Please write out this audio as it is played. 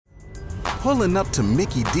Pulling up to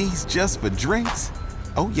Mickey D's just for drinks?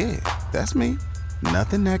 Oh yeah, that's me.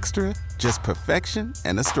 Nothing extra, just perfection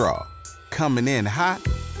and a straw. Coming in hot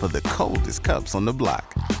for the coldest cups on the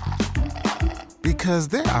block. Because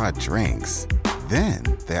there are drinks. Then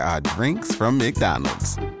there are drinks from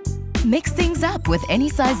McDonald's. Mix things up with any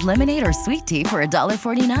size lemonade or sweet tea for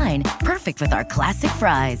 $1.49. Perfect with our classic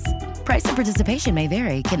fries. Price and participation may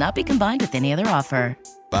vary. Cannot be combined with any other offer.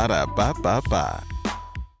 Ba-da-ba-ba-ba.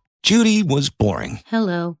 Judy was boring.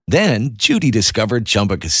 Hello. Then Judy discovered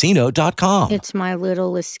ChumbaCasino.com. It's my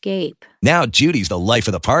little escape. Now Judy's the life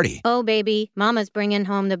of the party. Oh, baby, mama's bringing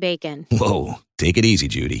home the bacon. Whoa, take it easy,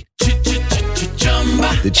 Judy.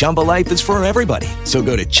 The Chumba life is for everybody. So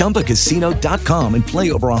go to ChumbaCasino.com and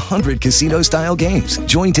play over 100 casino-style games.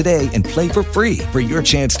 Join today and play for free for your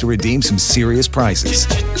chance to redeem some serious prizes.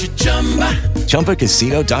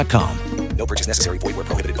 ChumbaCasino.com. No purchase necessary. Void where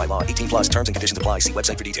prohibited by law. 18 plus terms and conditions apply. See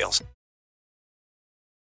website for details.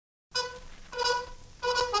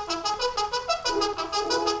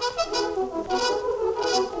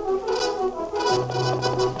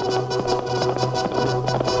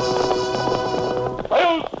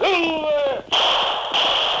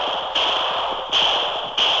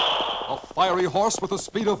 A fiery horse with the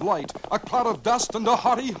speed of light, a cloud of dust, and a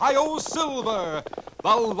hearty hi-yo Silver,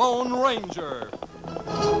 the Lone Ranger.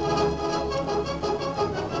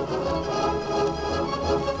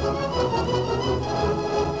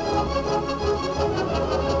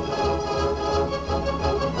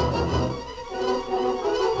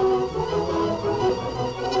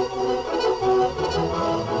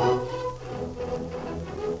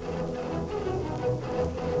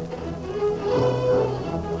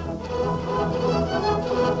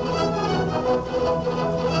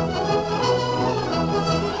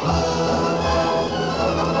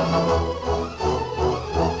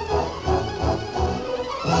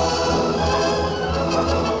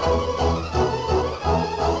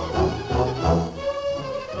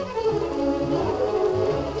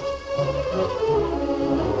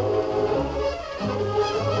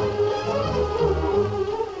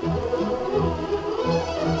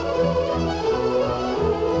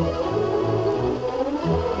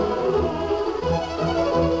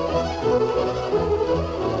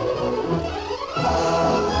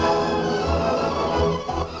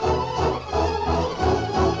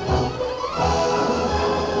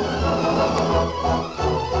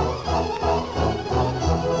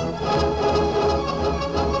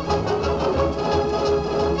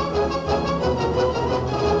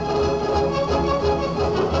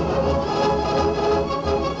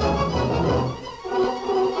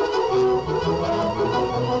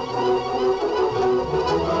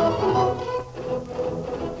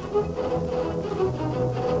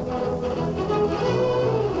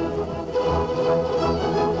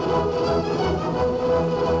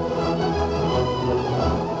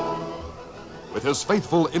 With his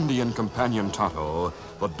faithful Indian companion Tonto,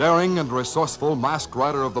 the daring and resourceful masked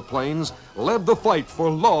rider of the plains led the fight for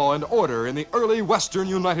law and order in the early western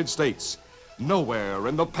United States. Nowhere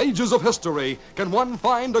in the pages of history can one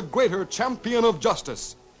find a greater champion of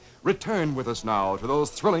justice. Return with us now to those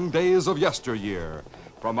thrilling days of yesteryear.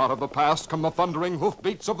 From out of the past come the thundering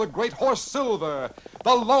hoofbeats of the great horse Silver.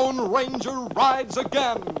 The Lone Ranger rides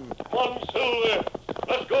again. Come on, Silver.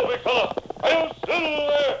 Let's go, big fella. Hail,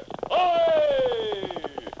 Silver! Aye!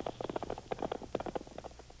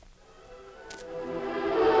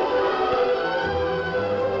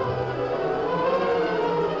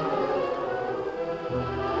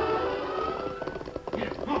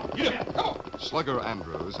 Slugger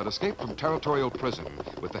Andrews had escaped from territorial prison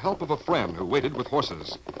with the help of a friend who waited with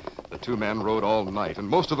horses. The two men rode all night and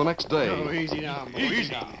most of the next day. Oh, easy now,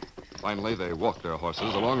 easy now. Finally, they walked their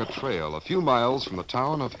horses along a trail a few miles from the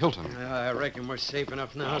town of Hilton. I reckon we're safe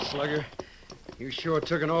enough now, Slugger. You sure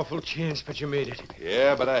took an awful chance, but you made it.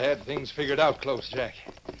 Yeah, but I had things figured out close, Jack.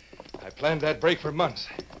 I planned that break for months.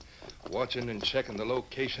 Watching and checking the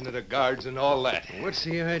location of the guards and all that. What's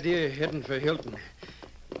the idea of heading for Hilton?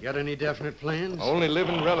 Got any definite plans? Only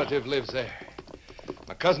living relative lives there.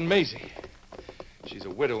 My cousin Maisie. She's a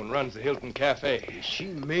widow and runs the Hilton Cafe. Is she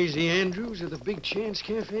Maisie Andrews of the Big Chance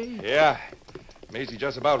Cafe? Yeah. Maisie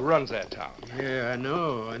just about runs that town. Yeah, I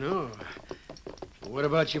know. What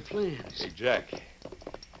about your plans? Hey, Jack.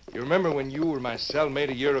 You remember when you were my cellmate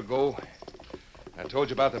a year ago? I told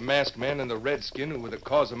you about the masked man and the redskin who were the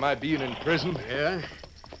cause of my being in prison? Yeah?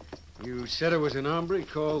 You said it was an hombre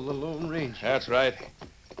called the Lone Ranger. That's right.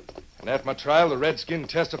 And at my trial, the redskin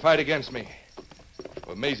testified against me.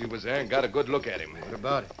 Well, Maisie was there and got a good look at him. What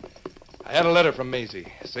about it? I had a letter from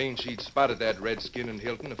Maisie saying she'd spotted that redskin in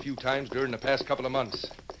Hilton a few times during the past couple of months.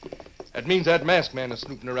 That means that masked man is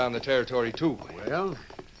snooping around the territory, too. Well,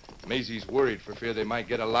 Maisie's worried for fear they might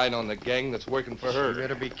get a line on the gang that's working for her. you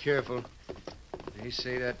better be careful. They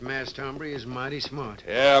say that masked hombre is mighty smart.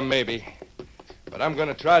 Yeah, maybe. But I'm going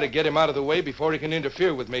to try to get him out of the way before he can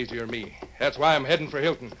interfere with Maisie or me. That's why I'm heading for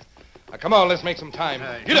Hilton. Now, come on, let's make some time.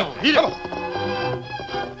 Get up! Come on!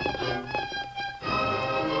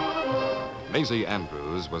 Maisie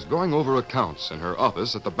Andrews was going over accounts in her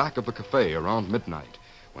office at the back of the cafe around midnight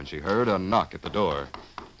when she heard a knock at the door.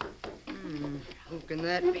 Who can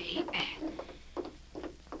that be?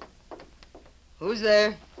 Who's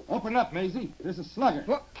there? Open up, Maisie. This is Slugger.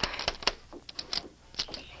 What?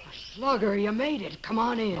 Slugger, you made it. Come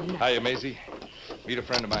on in. Hiya, Maisie. Meet a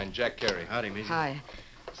friend of mine, Jack Carey. Howdy, Maisie. Hi.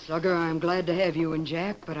 Slugger, I'm glad to have you and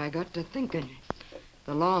Jack, but I got to thinking.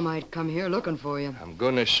 The law might come here looking for you. I'm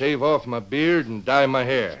going to shave off my beard and dye my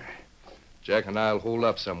hair. Jack and I'll hole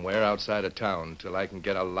up somewhere outside of town till I can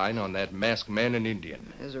get a line on that masked man and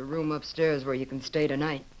Indian. There's a room upstairs where you can stay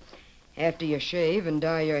tonight. After you shave and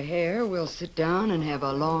dye your hair, we'll sit down and have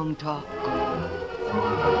a long talk.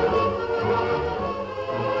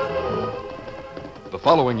 The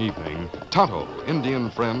following evening, Tonto, Indian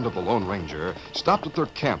friend of the Lone Ranger, stopped at their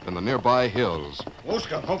camp in the nearby hills.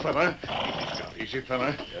 Oscar, oh, fella. Easy,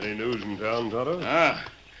 fella. Any news in town, Tonto?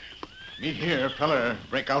 Me here, fella,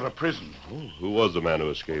 break out of prison. Oh, who was the man who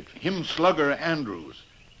escaped? Him Slugger Andrews.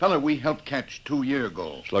 Fella we helped catch 2 years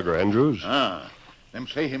ago. Slugger Andrews? Them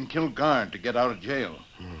say him killed guard to get out of jail.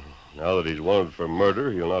 Now that he's wanted for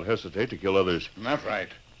murder, he'll not hesitate to kill others. That's right.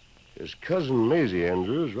 His cousin Maisie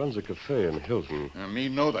Andrews runs a cafe in Hilton. Me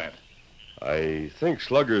know that. I think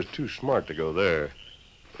Slugger's too smart to go there.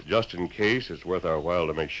 But just in case, it's worth our while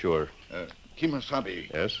to make sure.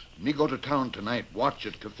 Kimasabi. Yes? Me go to town tonight, watch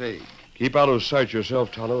at cafe. Keep out of sight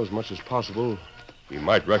yourself, Tonto, as much as possible. He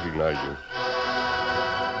might recognize you.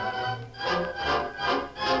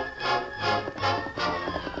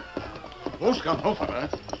 Oscar, oh, fella.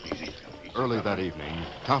 Easy. Early that evening,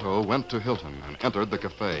 Tonto went to Hilton and entered the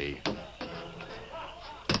cafe.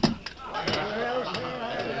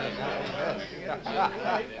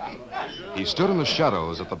 He stood in the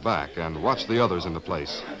shadows at the back and watched the others in the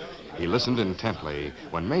place. He listened intently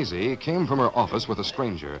when Maisie came from her office with a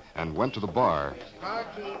stranger and went to the bar.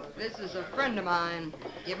 Barkeep, this is a friend of mine.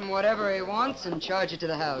 Give him whatever he wants and charge it to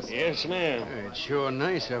the house. Yes, ma'am. It's sure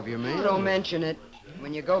nice of you, ma'am. Don't mention it.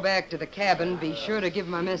 When you go back to the cabin, be sure to give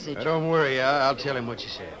him a message. Don't worry. I'll tell him what you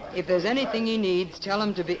said. If there's anything he needs, tell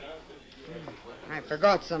him to be... I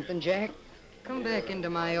forgot something, Jack. Come back into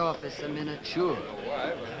my office a minute. Sure.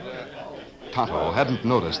 Tonto hadn't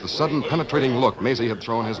noticed the sudden penetrating look Maisie had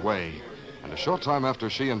thrown his way. And a short time after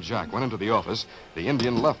she and Jack went into the office, the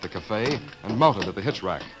Indian left the cafe and mounted at the hitch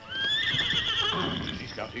rack. Easy,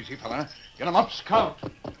 Scout. Easy, fella. Get him up, Scout.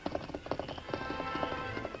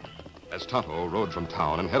 As Tonto rode from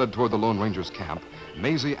town and headed toward the Lone Ranger's camp,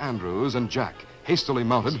 Maisie Andrews and Jack hastily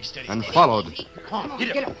mounted and followed. Come on,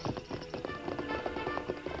 get him.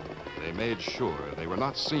 They made sure they were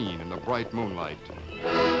not seen in the bright moonlight.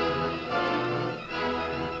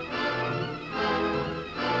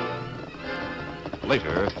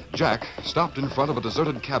 Later, Jack stopped in front of a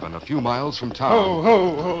deserted cabin a few miles from town.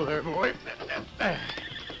 Ho there, boy.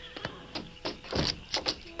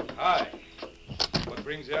 Hi. What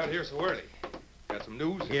brings you out here so early? Got some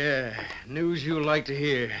news? Yeah, news you'll like to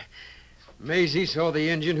hear. Maisie saw the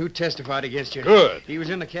Indian who testified against you. Good. He was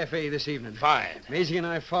in the cafe this evening. Fine. Maisie and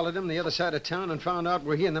I followed him the other side of town and found out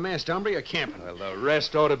where he and the masked hombre are camping. Well, the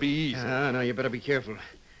rest ought to be easy. No, you better be careful.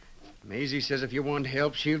 Maisie says if you want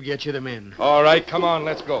help, she'll get you the men. All right, come on,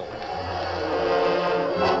 let's go.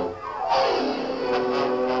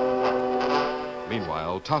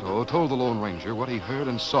 Meanwhile, Tonto told the Lone Ranger what he heard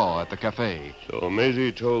and saw at the cafe. So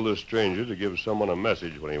Maisie told the stranger to give someone a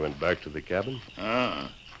message when he went back to the cabin?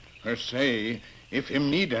 Her say, if him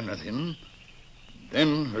need anything,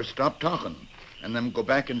 then her stop talking, and them go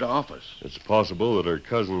back into office. It's possible that her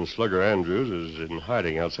cousin Slugger Andrews is in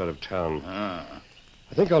hiding outside of town.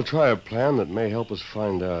 I think I'll try a plan that may help us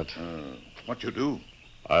find out. What you do?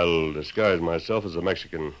 I'll disguise myself as a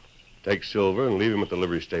Mexican, take Silver, and leave him at the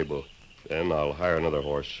livery stable. Then I'll hire another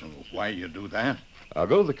horse. Why you do that? I'll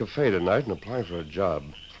go to the cafe tonight and apply for a job.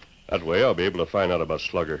 That way I'll be able to find out about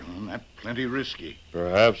Slugger. That's plenty risky.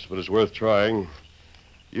 Perhaps, but it's worth trying.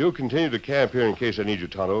 You continue to camp here in case I need you,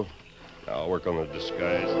 Tonto. I'll work on the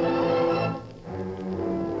disguise.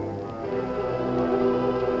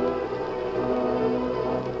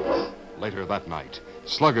 Later that night,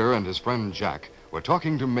 Slugger and his friend Jack were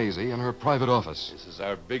talking to Maisie in her private office. This is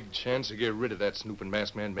our big chance to get rid of that snooping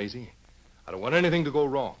masked man, Maisie. I don't want anything to go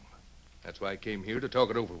wrong. That's why I came here to talk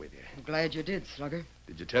it over with you. I'm glad you did, Slugger.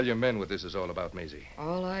 Did you tell your men what this is all about, Maisie?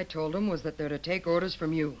 All I told them was that they're to take orders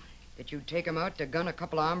from you. That you'd take them out to gun a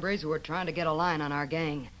couple of hombres who are trying to get a line on our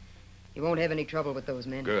gang. You won't have any trouble with those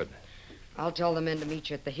men. Good. I'll tell the men to meet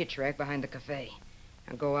you at the hitch rack behind the cafe.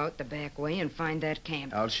 Now go out the back way and find that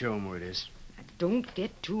camp. I'll show them where it is. Now, don't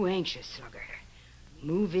get too anxious, Slugger.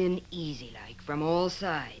 Move in easy-like from all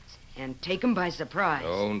sides and take 'em by surprise.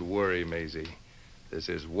 Don't worry, Maisie. This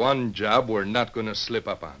is one job we're not going to slip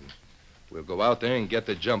up on. We'll go out there and get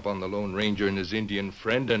the jump on the Lone Ranger and his Indian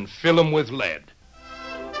friend and fill 'em with lead.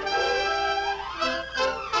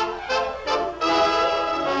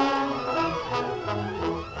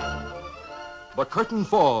 The curtain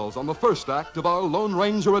falls on the first act of our Lone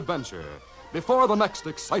Ranger adventure. Before the next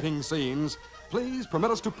exciting scenes, please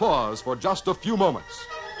permit us to pause for just a few moments.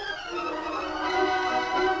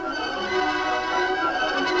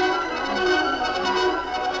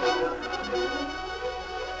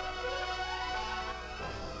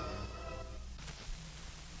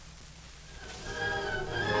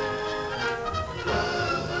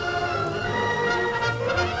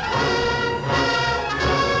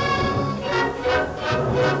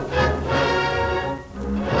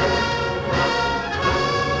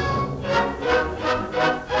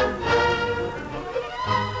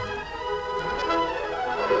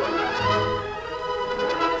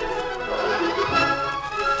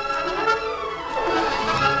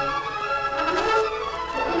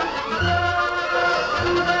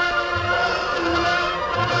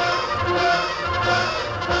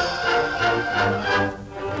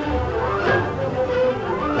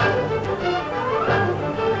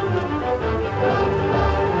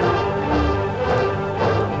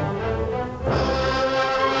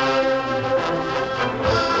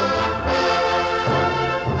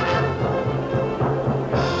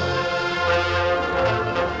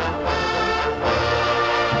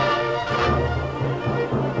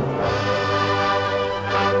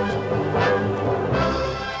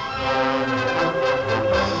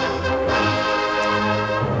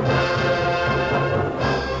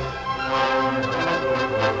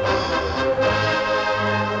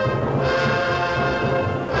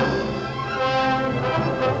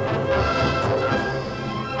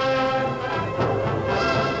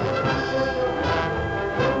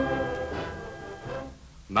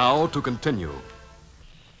 Now to continue.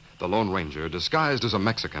 The Lone Ranger, disguised as a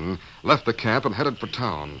Mexican, left the camp and headed for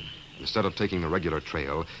town. Instead of taking the regular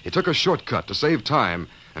trail, he took a shortcut to save time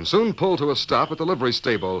and soon pulled to a stop at the livery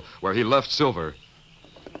stable where he left Silver.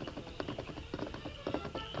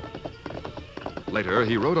 Later,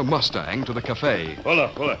 he rode a Mustang to the cafe.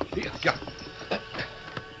 Hola. Yeah.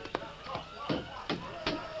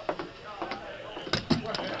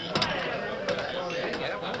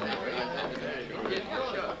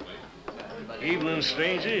 Evening,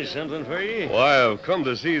 stranger. Something for you? Why, I've come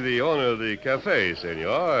to see the owner of the cafe,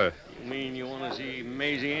 senor. You mean you want to see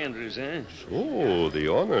Maisie Andrews, eh? Oh, the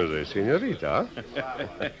owner, the senorita.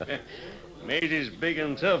 Maisie's big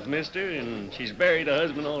and tough, mister, and she's buried a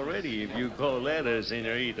husband already, if you call that a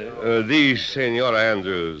senorita. The Senora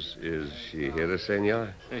Andrews, is she here,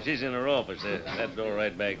 senor? She's in her office, that door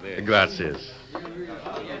right back there. Gracias.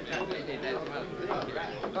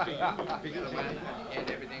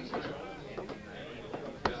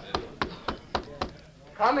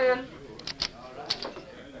 Come in.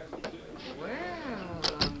 Well,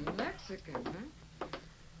 a Mexican, huh?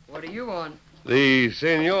 What do you want? The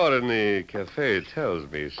senor in the cafe tells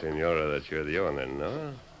me, senora, that you're the owner,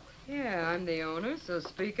 no? Yeah, I'm the owner, so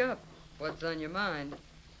speak up. What's on your mind?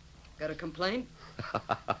 Got a complaint?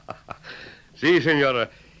 Si, senora.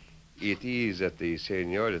 It is that the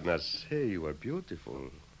senor did not say you were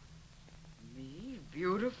beautiful. Me?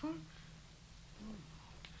 Beautiful?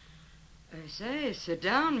 I say, sit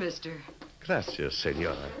down, mister. Gracias,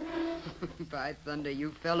 senora. By thunder,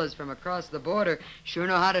 you fellas from across the border sure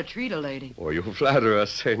know how to treat a lady. Oh, you flatter us,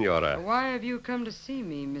 senora. Why have you come to see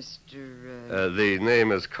me, Mr. The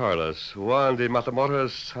name is Carlos, Juan de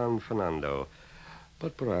Matamoros San Fernando.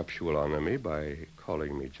 But perhaps you will honor me by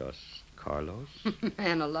calling me just Carlos.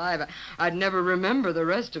 Man alive, I'd never remember the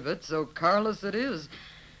rest of it, so Carlos it is.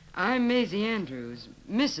 I'm Maisie Andrews,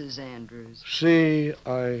 Mrs. Andrews. See,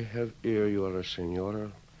 I have here you are a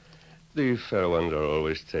senora. The fair ones are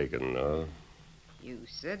always taken, no? You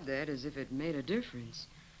said that as if it made a difference.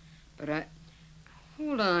 But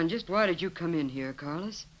Hold on, just why did you come in here,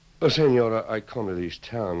 Carlos? Senora, I come to this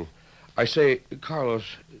town. I say, Carlos,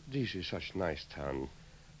 this is such a nice town.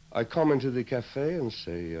 I come into the cafe and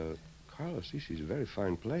say, Carlos, this is a very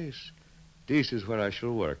fine place. This is where I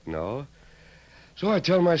shall work now. So I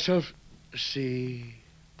tell myself, see,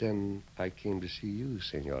 Then I came to see you,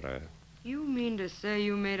 Senora. You mean to say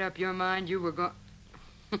you made up your mind you were going...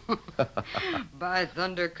 By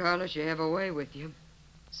thunder, Carlos, you have a way with you.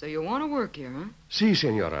 So you want to work here, huh? Si,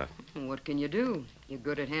 Senora. What can you do? You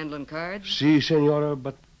good at handling cards? Si, Senora,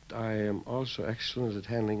 but I am also excellent at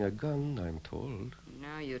handling a gun, I'm told.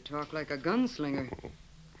 Now you talk like a gunslinger.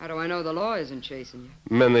 How do I know the law isn't chasing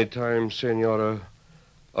you? Many times, Senora.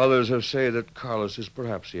 Others have said that Carlos is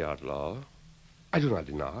perhaps the outlaw. I do not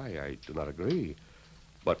deny, I do not agree.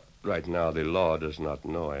 But right now the law does not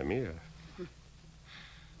know I'm here.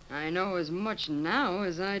 I know as much now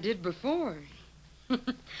as I did before.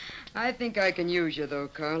 I think I can use you, though,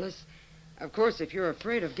 Carlos. Of course, if you're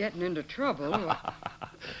afraid of getting into trouble...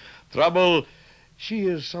 Trouble? She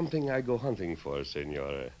is something I go hunting for,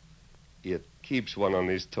 Senora. It keeps one on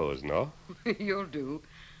his toes, no? You'll do.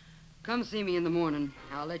 Come see me in the morning.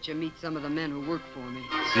 I'll let you meet some of the men who work for me.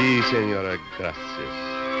 Si, Senora, gracias.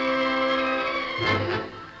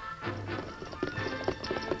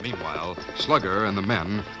 Meanwhile, Slugger and the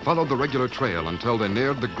men followed the regular trail until they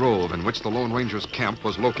neared the grove in which the Lone Ranger's camp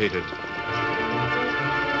was located.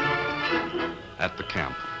 At the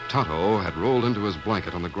camp, Tonto had rolled into his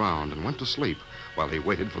blanket on the ground and went to sleep while he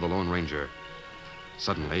waited for the Lone Ranger.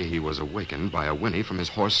 Suddenly, he was awakened by a whinny from his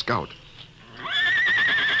horse Scout.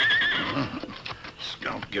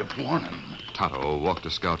 Scout gives warning. Tonto walked to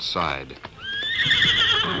Scout's side,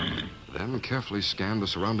 then carefully scanned the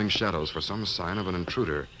surrounding shadows for some sign of an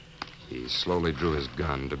intruder. He slowly drew his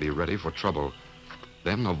gun to be ready for trouble.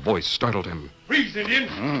 Then a voice startled him. Freeze, Indian!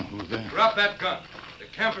 Who's there? Drop that gun. The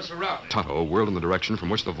camp is surrounded. Tonto whirled in the direction from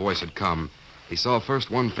which the voice had come. He saw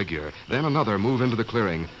first one figure, then another move into the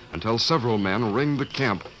clearing, until several men ringed the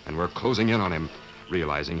camp and were closing in on him.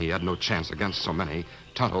 Realizing he had no chance against so many,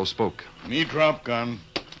 Tonto spoke. Me drop gun.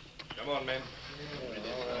 Come on, men.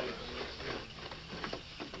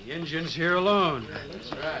 The Injun's here alone.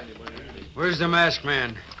 That's right. Where's the masked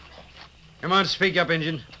man? Come on, speak up,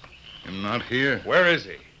 Injun. Him not here. Where is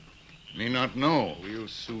he? Me not know. We'll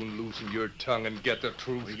soon loosen your tongue and get the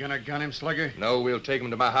truth. We gonna gun him, Slugger? No, we'll take him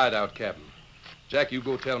to my hideout, Captain. Jack, you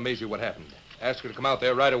go tell Maisie what happened. Ask her to come out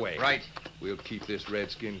there right away. Right. We'll keep this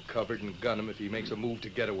redskin covered and gun him if he makes a move to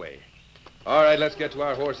get away. All right, let's get to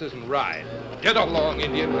our horses and ride. Get along,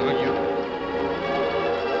 Indian, will you?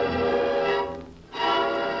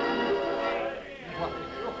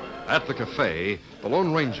 At the cafe, the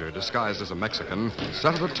Lone Ranger, disguised as a Mexican,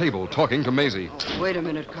 sat at a table talking to Maisie. Wait a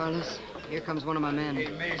minute, Carlos. Here comes one of my men. Hey,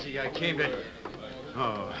 Maisie, I came to...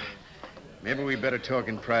 Oh, maybe we better talk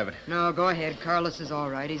in private. No, go ahead. Carlos is all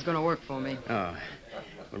right. He's going to work for me. Oh,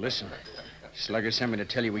 well, listen. Slugger sent me to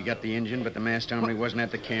tell you we got the Injun, but the masked army wasn't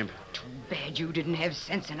at the camp. Too bad you didn't have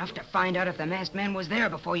sense enough to find out if the masked man was there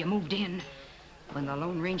before you moved in. When the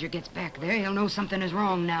Lone Ranger gets back there, he'll know something is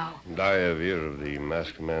wrong now. And I have heard of the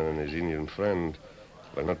masked man and his Indian friend.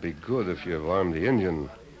 It will not be good if you have armed the Indian.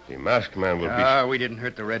 The masked man will be... Ah, we didn't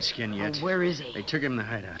hurt the redskin yet. Oh, where is he? They took him in the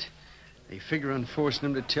hideout. They figure on forcing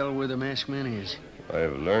him to tell where the masked man is. I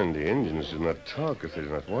have learned the Indians do not talk if they do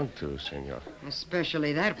not want to, senor.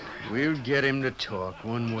 Especially that one. We'll get him to talk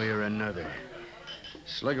one way or another.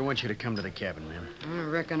 Slugger wants you to come to the cabin, man. I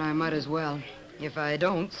reckon I might as well. If I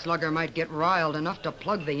don't, Slugger might get riled enough to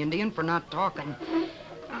plug the Indian for not talking.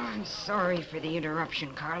 I'm sorry for the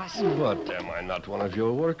interruption, Carlos. But am I not one of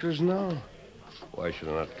your workers now? Why should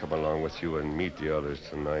I not come along with you and meet the others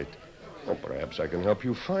tonight? Or perhaps I can help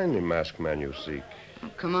you find the masked man you seek.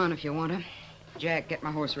 Well, come on if you want to. Jack, get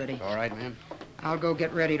my horse ready. All right, man. I'll go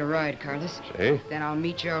get ready to ride, Carlos. See? Then I'll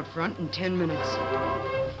meet you out front in 10 minutes.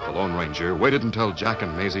 The Lone Ranger waited until Jack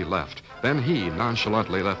and Maisie left. Then he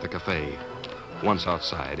nonchalantly left the cafe. Once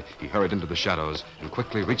outside, he hurried into the shadows and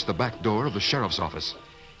quickly reached the back door of the sheriff's office.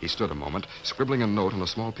 He stood a moment, scribbling a note on a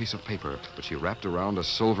small piece of paper, which he wrapped around a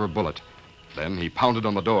silver bullet. Then he pounded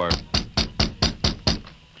on the door.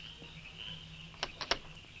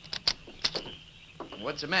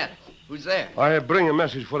 What's the matter? Who's there? I bring a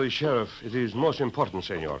message for the sheriff. It is most important,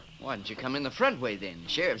 senor. Why don't you come in the front way, then? The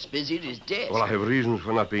sheriff's busy at his desk. Well, I have reasons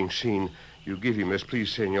for not being seen. You give him this,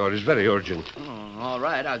 please, senor. It's very urgent. Oh, all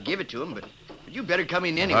right, I'll give it to him, but you better come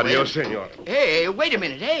in anyway. Adios, senor. Hey, wait a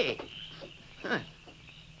minute, hey. Huh.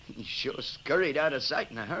 He sure scurried out of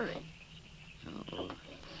sight in a hurry. Oh.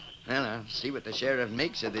 Well, I'll see what the sheriff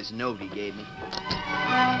makes of this note he gave me.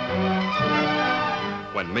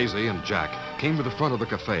 When Maisie and Jack came to the front of the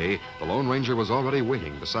cafe, the Lone Ranger was already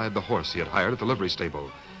waiting beside the horse he had hired at the livery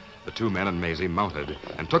stable. The two men and Maisie mounted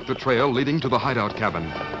and took the trail leading to the hideout cabin.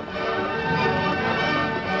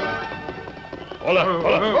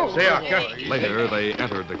 Hola. Later, they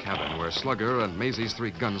entered the cabin where Slugger and Maisie's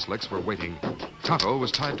three gunslicks were waiting. Tonto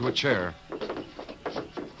was tied to a chair.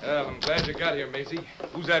 Well, I'm glad you got here, Maisie.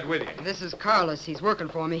 Who's that with you? This is Carlos. He's working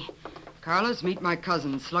for me. Carlos, meet my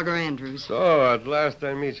cousin, Slugger Andrews. So, at last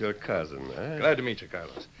I meet your cousin, eh? Glad to meet you,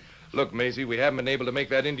 Carlos. Look, Maisie, we haven't been able to make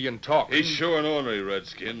that Indian talk. He's sure an ornery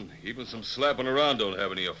redskin. Even some slapping around don't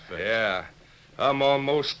have any effect. Yeah. I'm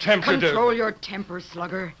almost tempted Control your temper,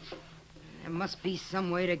 Slugger. There must be some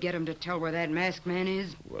way to get him to tell where that masked man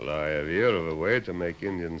is. Well, I have heard of a way to make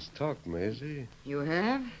Indians talk, Maisie. You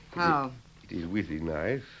have? How? It is with the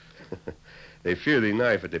knife. They fear the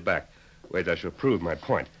knife at the back. Wait, I shall prove my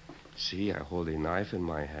point. See, I hold a knife in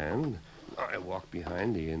my hand. I walk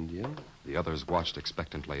behind the Indian. The others watched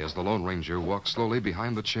expectantly as the Lone Ranger walked slowly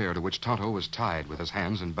behind the chair to which Tonto was tied with his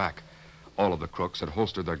hands and back. All of the crooks had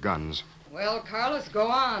holstered their guns. Well, Carlos, go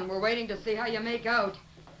on. We're waiting to see how you make out.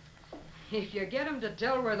 If you get him to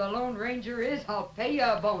tell where the Lone Ranger is, I'll pay you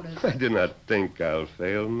a bonus. I do not think I'll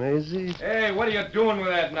fail, Maisie. Hey, what are you doing with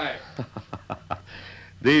that knife?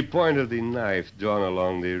 The point of the knife drawn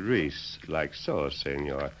along the wrist, like so,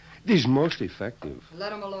 senor. It is most effective.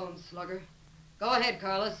 Let him alone, Slugger. Go ahead,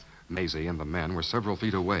 Carlos. Maisie and the men were several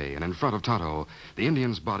feet away, and in front of Tonto, the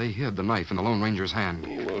Indian's body hid the knife in the Lone Ranger's hand.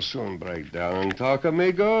 You will soon break down and talk,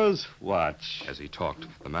 amigos. Watch. As he talked,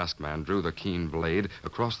 the masked man drew the keen blade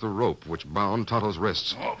across the rope which bound Tonto's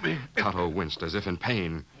wrists. Tonto winced as if in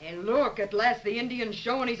pain. Hey, look, at last the Indian's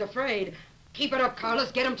showing he's afraid. Keep it up,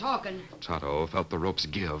 Carlos. Get him talking. Tonto felt the ropes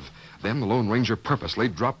give. Then the Lone Ranger purposely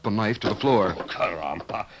dropped the knife to the floor. Oh,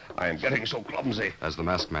 caramba. I am getting so clumsy. As the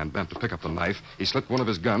masked man bent to pick up the knife, he slipped one of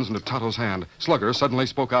his guns into Tonto's hand. Slugger suddenly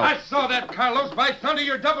spoke out. I saw that, Carlos. By thunder,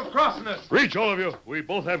 you're double-crossing us. Reach, all of you. We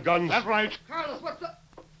both have guns. That's right. Carlos, what's the...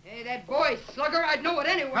 Hey, that boy, Slugger, I'd know it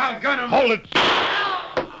anywhere. I'll gun him. Hold it.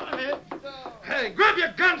 Hey, grab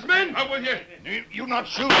your guns, men. I'm with you. You not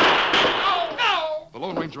shoot. Oh, no! The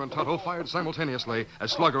Lone Ranger and Tonto fired simultaneously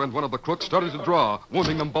as Slugger and one of the crooks started to draw,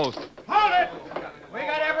 wounding them both. Hold it! We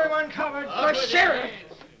got everyone covered. The sheriff!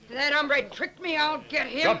 If that hombre tricked me, I'll get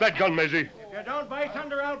him. Drop that gun, Maisie. If you don't bite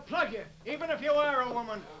thunder, I'll plug you, even if you are a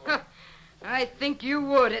woman. I think you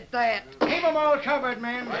would at that. Keep them all covered,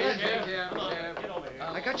 man.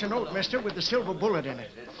 I got your note, mister, with the silver bullet in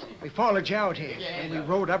it. We followed you out here, and we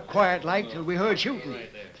rode up quiet-like till we heard shooting.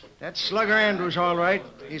 That's Slugger Andrews, all right.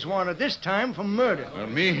 He's wanted this time for murder. Well,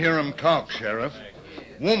 me hear him talk, Sheriff.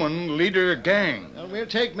 Woman, leader gang. Well, we'll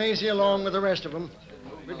take Maisie along with the rest of them.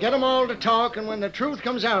 We'll get them all to talk, and when the truth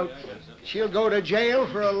comes out, she'll go to jail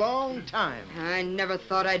for a long time. I never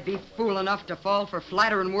thought I'd be fool enough to fall for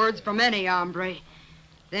flattering words from any hombre.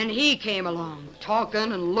 Then he came along,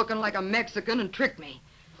 talking and looking like a Mexican, and tricked me.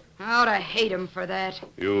 How'd I hate him for that?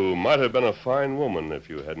 You might have been a fine woman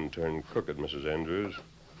if you hadn't turned crooked, Mrs. Andrews.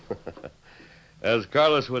 As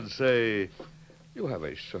Carlos would say, you have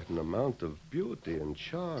a certain amount of beauty and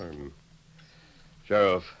charm.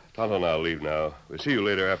 Sheriff, Tonto and I'll leave now. We'll see you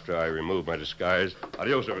later after I remove my disguise.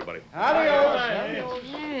 Adios, everybody. Adios.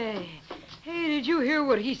 Hey, did you hear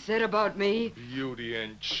what he said about me? Beauty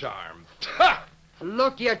and charm.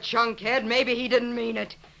 Look, you chunkhead, maybe he didn't mean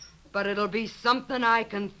it. But it'll be something I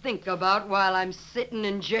can think about while I'm sitting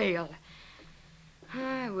in jail.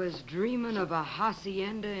 I was dreaming of a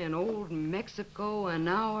hacienda in old Mexico an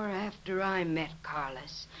hour after I met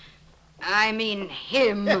Carlos. I mean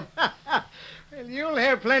him. Well, you'll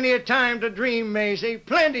have plenty of time to dream, Maisie.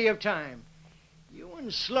 Plenty of time. You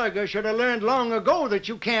and Slugger should have learned long ago that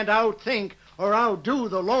you can't outthink or outdo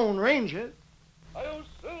the Lone Ranger.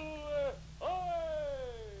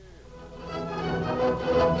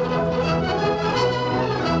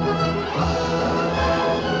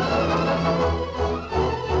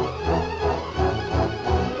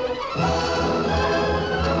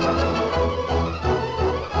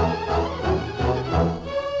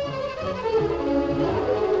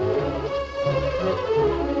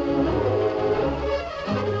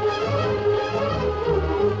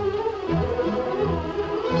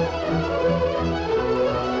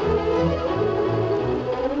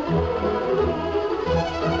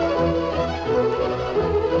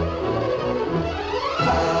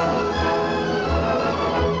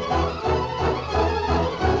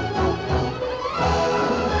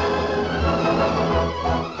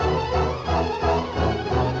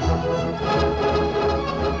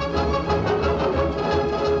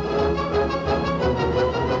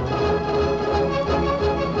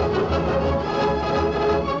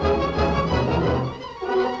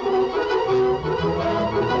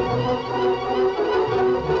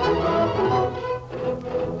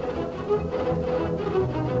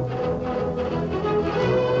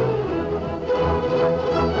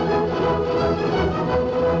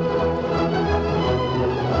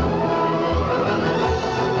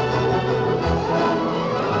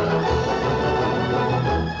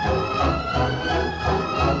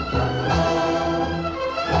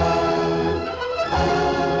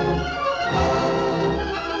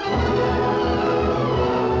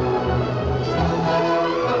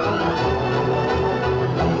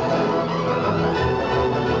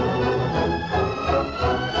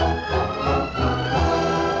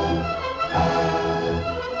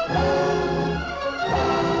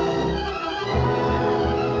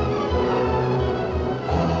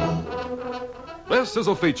 This is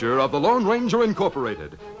a feature of the Lone Ranger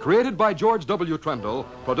Incorporated, created by George W. Trendle,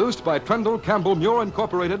 produced by Trendle Campbell Muir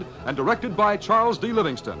Incorporated, and directed by Charles D.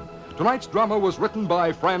 Livingston. Tonight's drama was written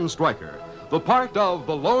by Fran Stryker. The part of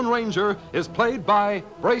the Lone Ranger is played by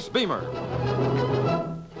Brace Beamer.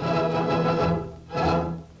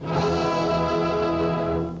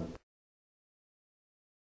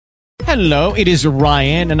 Hello, it is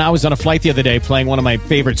Ryan, and I was on a flight the other day playing one of my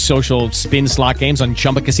favorite social spin slot games on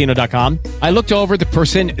ChumbaCasino.com. I looked over at the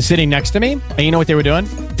person sitting next to me, and you know what they were doing?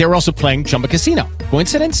 They were also playing Chumba Casino.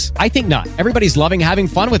 Coincidence? I think not. Everybody's loving having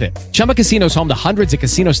fun with it. Chumba Casino is home to hundreds of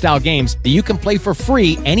casino-style games that you can play for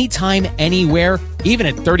free anytime, anywhere, even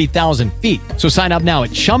at 30,000 feet. So sign up now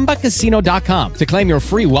at ChumbaCasino.com to claim your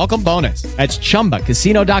free welcome bonus. That's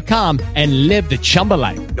ChumbaCasino.com and live the Chumba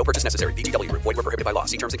life. No purchase necessary. VGW. Void where prohibited by law.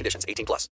 See terms and conditions. 18+.